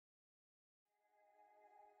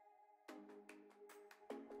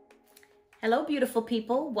Hello, beautiful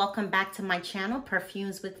people. Welcome back to my channel,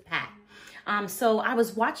 Perfumes with Pat. So I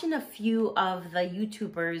was watching a few of the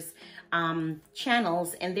YouTubers'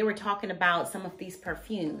 channels, and they were talking about some of these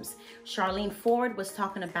perfumes. Charlene Ford was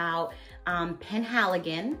talking about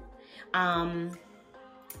Penhaligon,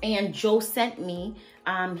 and Joe sent me,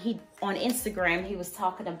 he on Instagram, he was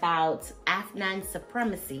talking about Afnan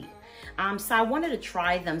Supremacy. So I wanted to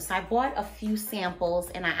try them. So I bought a few samples,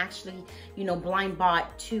 and I actually, blind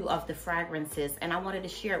bought 2 of the fragrances, and I wanted to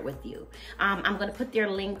share it with you. I'm going to put their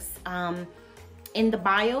links in the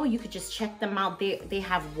bio. You could just check them out. They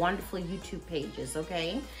have wonderful YouTube pages,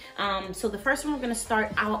 okay? So the first one we're going to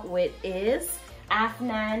start out with is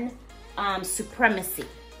Afnan Supremacy.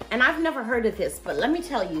 And I've never heard of this, but let me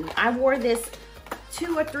tell you, I wore this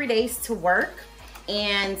 2 or 3 days to work,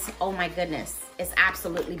 and oh my goodness, it's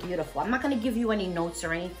absolutely beautiful. I'm not going to give you any notes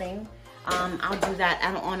or anything. I'll do that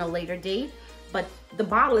on a later date, but the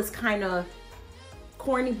bottle is kind of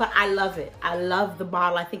corny, but I love it. I love the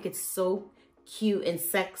bottle. I think it's so cute and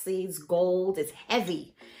sexy. It's gold. It's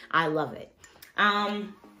heavy. I love it.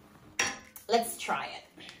 Let's try it.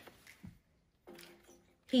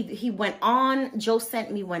 He went on, Joe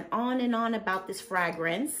sent me, went on and on about this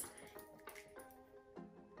fragrance.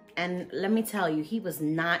 And let me tell you, he was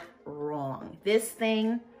not wrong. This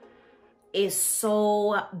thing is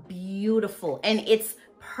so beautiful, and it's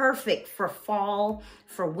perfect for fall,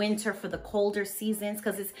 for winter, for the colder seasons,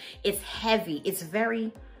 because it's heavy. It's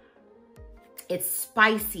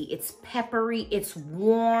spicy, it's peppery, it's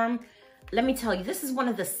warm. Let me tell you, this is one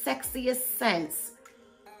of the sexiest scents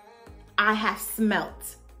I have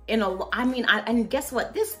smelt in a, and guess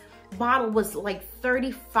what? This bottle was like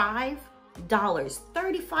 $35.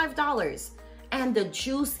 And the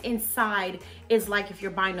juice inside is like if you're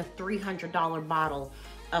buying a $300 bottle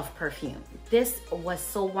of perfume. This was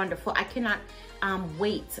so wonderful. I cannot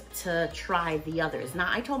wait to try the others. Now,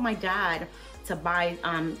 I told my dad to buy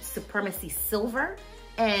Supremacy Silver,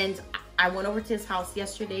 and I went over to his house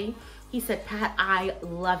yesterday. He said, Pat, I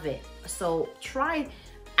love it. So try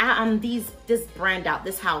this brand out,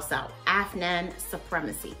 this house out, Afnan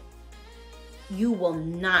Supremacy. You will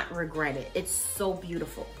not regret it. It's so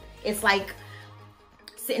beautiful. It's like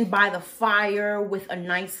sitting by the fire with a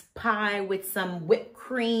nice pie with some whipped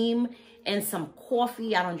cream and some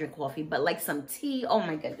coffee. I don't drink coffee, but like some tea. Oh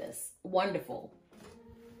my goodness. Wonderful.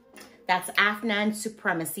 That's Afnan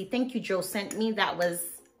Supremacy. Thank you, Joe sent me. That was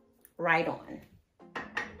right on.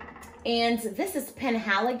 And this is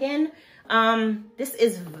Penhaligon. This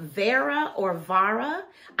is Vara.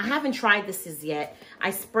 I haven't tried this as yet.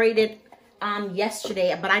 I sprayed it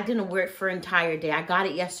yesterday, but I didn't wear it for an entire day. I got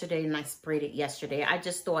it yesterday and I sprayed it yesterday. I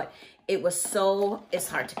just thought it was so, it's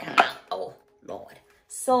hard to come out. Oh Lord,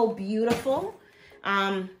 so beautiful.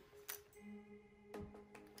 When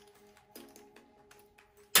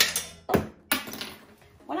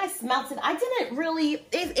I smelt it, I didn't really,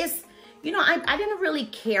 I didn't really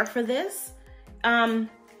care for this.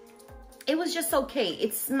 It was just okay.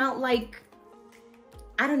 It smelled like,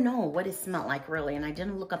 I don't know what it smelled like really, and I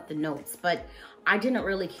didn't look up the notes, but I didn't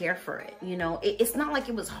really care for it. It's not like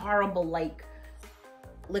it was horrible like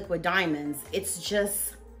Liquid Diamonds. It's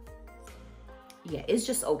just, yeah, it's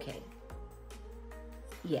just okay.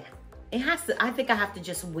 Yeah, it has to, I think I have to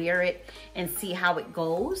just wear it and see how it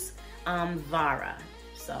goes. Vara,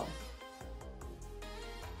 so,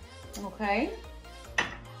 okay.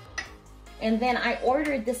 And then I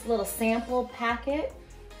ordered this little sample packet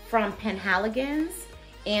from Penhaligon's.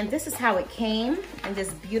 And this is how it came in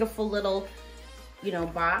this beautiful little,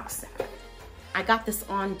 box. I got this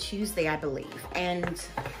on Tuesday, I believe. And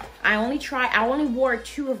I only wore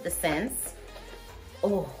 2 of the scents.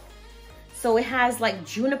 Oh, so it has like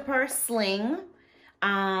Juniper Sling,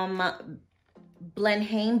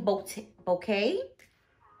 Blenheim Bouquet,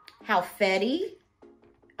 Halfeti,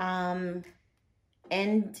 and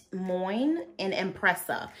Moine, and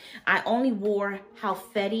Impressa. I only wore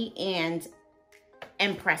Halfeti and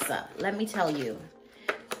Impressa. Let me tell you,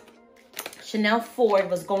 Chanel Ford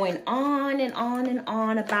was going on and on and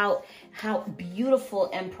on about how beautiful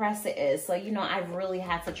Impressa is. So, I really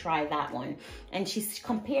had to try that one. And she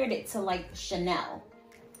compared it to like Chanel.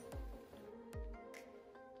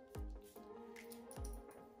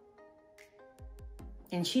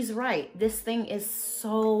 And she's right. This thing is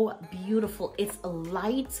so beautiful. It's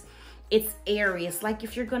light. It's airy. It's like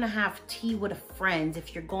if you're going to have tea with a friend,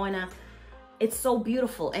 it's so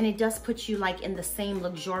beautiful, and it does put you like in the same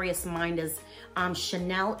luxurious mind as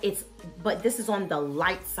Chanel. But this is on the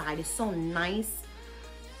light side. It's so nice.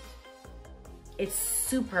 It's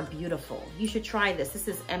super beautiful. You should try this. This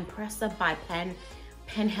is Impressa by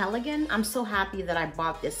Penhaligon. I'm so happy that I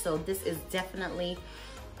bought this. So this is definitely,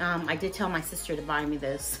 I did tell my sister to buy me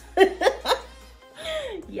this.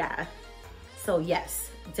 Yeah. So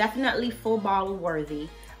yes, definitely full bottle worthy,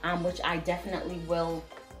 which I definitely will,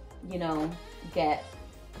 you know, get.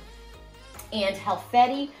 And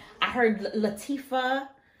LiQWYD, I heard Latifah,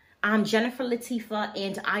 Jennifer Latifah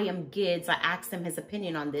and I Am Gids. I asked him his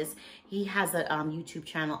opinion on this. He has a YouTube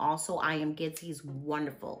channel also, I Am Gids. He's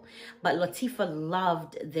wonderful. But Latifah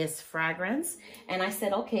loved this fragrance. And I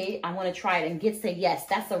said, okay, I want to try it. And Gids said, yes,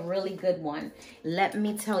 that's a really good one. Let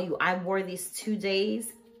me tell you, I wore these 2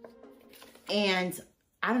 days. And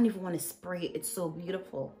I don't even want to spray it. It's so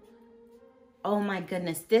beautiful. Oh my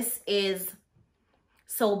goodness. This is...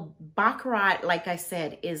 So Baccarat, like I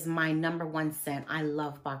said, is my #1 scent. I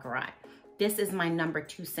love Baccarat. This is my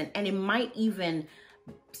 #2 scent. And it might even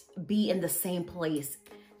be in the same place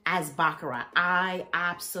as Baccarat. I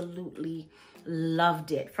absolutely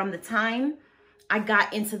loved it. From the time I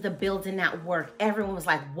got into the building at work, everyone was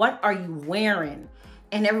like, what are you wearing?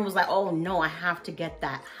 And everyone was like, oh no, I have to get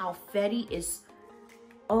that. LiQWYD is,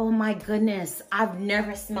 oh my goodness. I've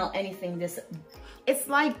never smelled anything this, it's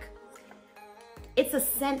like, it's a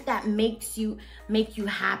scent that make you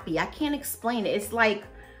happy. I can't explain it. It's like,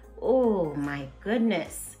 oh my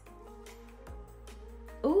goodness.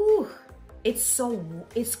 Ooh,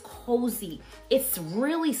 it's cozy. It's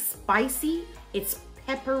really spicy. It's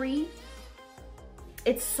peppery.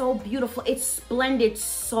 It's so beautiful. It's blended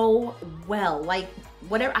so well. Like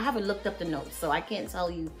whatever, I haven't looked up the notes, so I can't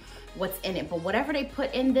tell you what's in it. But whatever they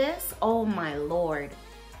put in this, oh my Lord.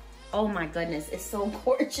 Oh my goodness, it's so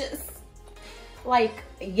gorgeous. Like,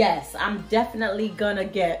 yes, I'm definitely gonna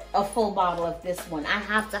get a full bottle of this one. I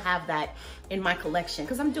have to have that in my collection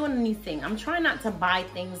because I'm doing a new thing. I'm trying not to buy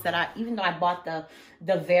things that even though I bought the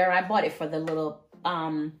Vera, I bought it for the little,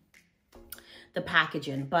 the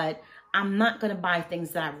packaging, but I'm not gonna buy things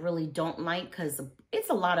that I really don't like because it's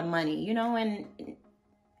a lot of money, you know, and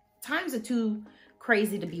times are too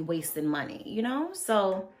crazy to be wasting money, you know?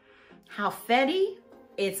 So, LiQWYD,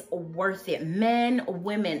 it's worth it. Men,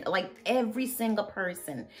 women, like every single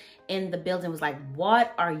person in the building was like,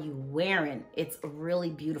 what are you wearing? It's really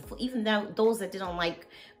beautiful. Even though those that didn't like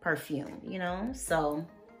perfume, you know? So,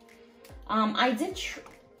 I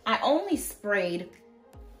only sprayed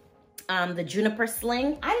the Juniper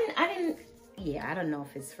Sling. Yeah, I don't know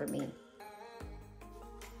if it's for me.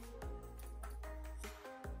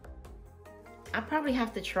 I probably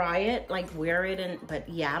have to try it, like wear it, but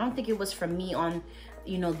yeah, I don't think it was for me on,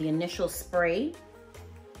 you know, the initial spray.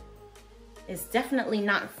 It's definitely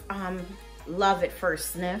not love at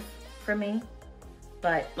first sniff for me.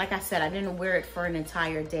 But like I said, I didn't wear it for an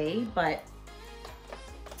entire day, but,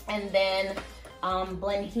 and then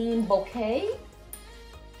Penhaligon Bouquet.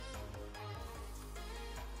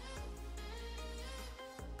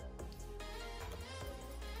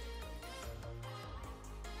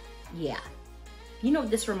 Yeah. You know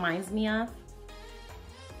what this reminds me of?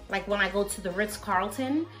 Like when I go to the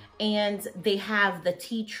Ritz-Carlton and they have the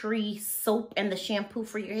tea tree soap and the shampoo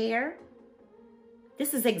for your hair.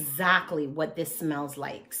 This is exactly what this smells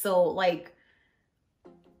like. So like,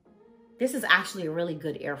 this is actually a really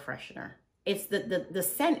good air freshener. It's the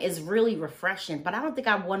scent is really refreshing, but I don't think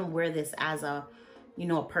I want to wear this as a, you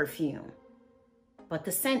know, a perfume. But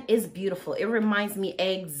the scent is beautiful. It reminds me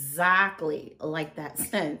exactly like that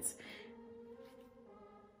scent.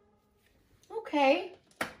 Okay.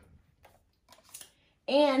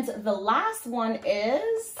 And the last one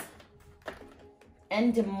is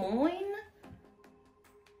Des Moines.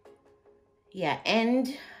 Yeah,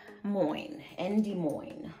 Des Moines.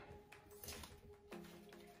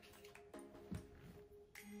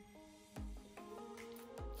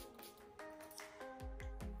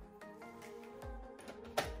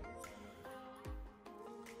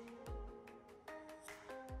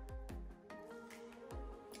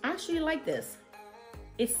 I actually like this.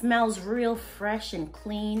 It smells real fresh and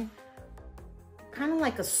clean. Kind of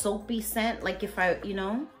like a soapy scent. Like if I, you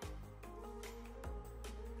know,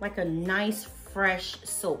 like a nice fresh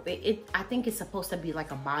soap. I think it's supposed to be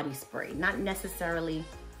like a body spray. Not necessarily.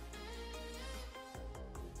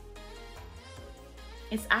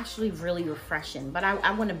 It's actually really refreshing. But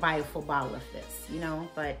I want to buy a full bottle of this, you know.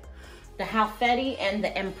 But the LiQWYD and the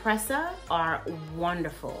Impressa are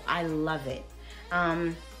wonderful. I love it.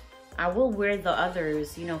 I will wear the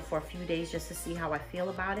others, you know, for a few days just to see how I feel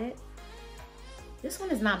about it. This one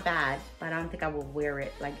is not bad, but I don't think I will wear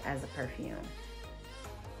it like as a perfume.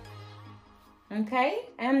 Okay,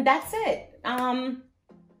 and that's it.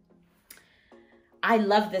 I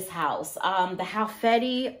love this house. The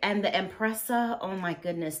Halfeti and the Impressa, oh my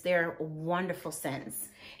goodness, they're wonderful scents.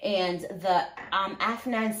 And the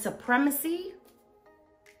Afnan Supremacy,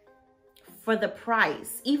 for the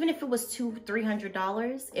price, even if it was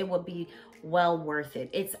 $200-300, it would be well worth it.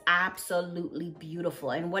 It's absolutely beautiful.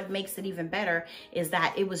 And what makes it even better is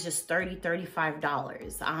that it was just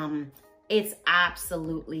 $30-35. It's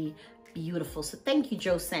absolutely beautiful. So thank you,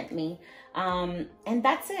 Joe sent me. And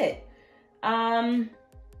that's it. That's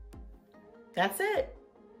it.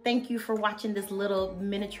 Thank you for watching this little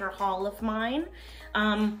miniature haul of mine.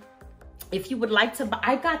 If you would like to buy,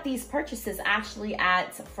 I got these purchases actually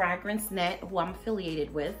at Fragrance Net, who I'm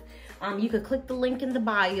affiliated with. You could click the link in the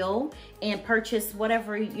bio and purchase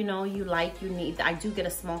whatever, you know, you like, you need. I do get a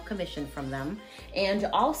small commission from them. And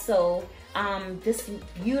also, this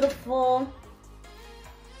beautiful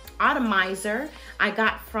atomizer I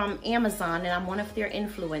got from Amazon, and I'm one of their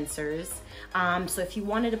influencers. So if you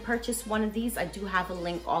wanted to purchase one of these, I do have a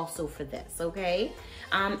link also for this, okay?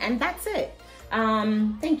 And that's it.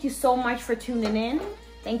 Thank you so much for tuning in.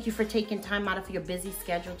 Thank you for taking time out of your busy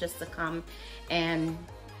schedule just to come and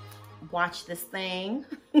watch this thing.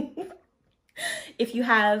 If you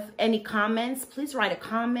have any comments, please write a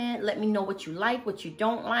comment. Let me know what you like, what you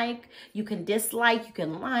don't like. You can dislike, you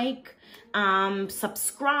can like.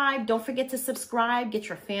 Subscribe. Don't forget to subscribe. Get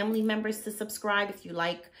your family members to subscribe if you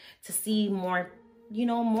like to see more, you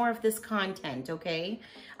know, more of this content, okay?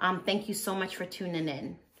 Thank you so much for tuning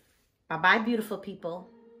in. Bye-bye, beautiful people.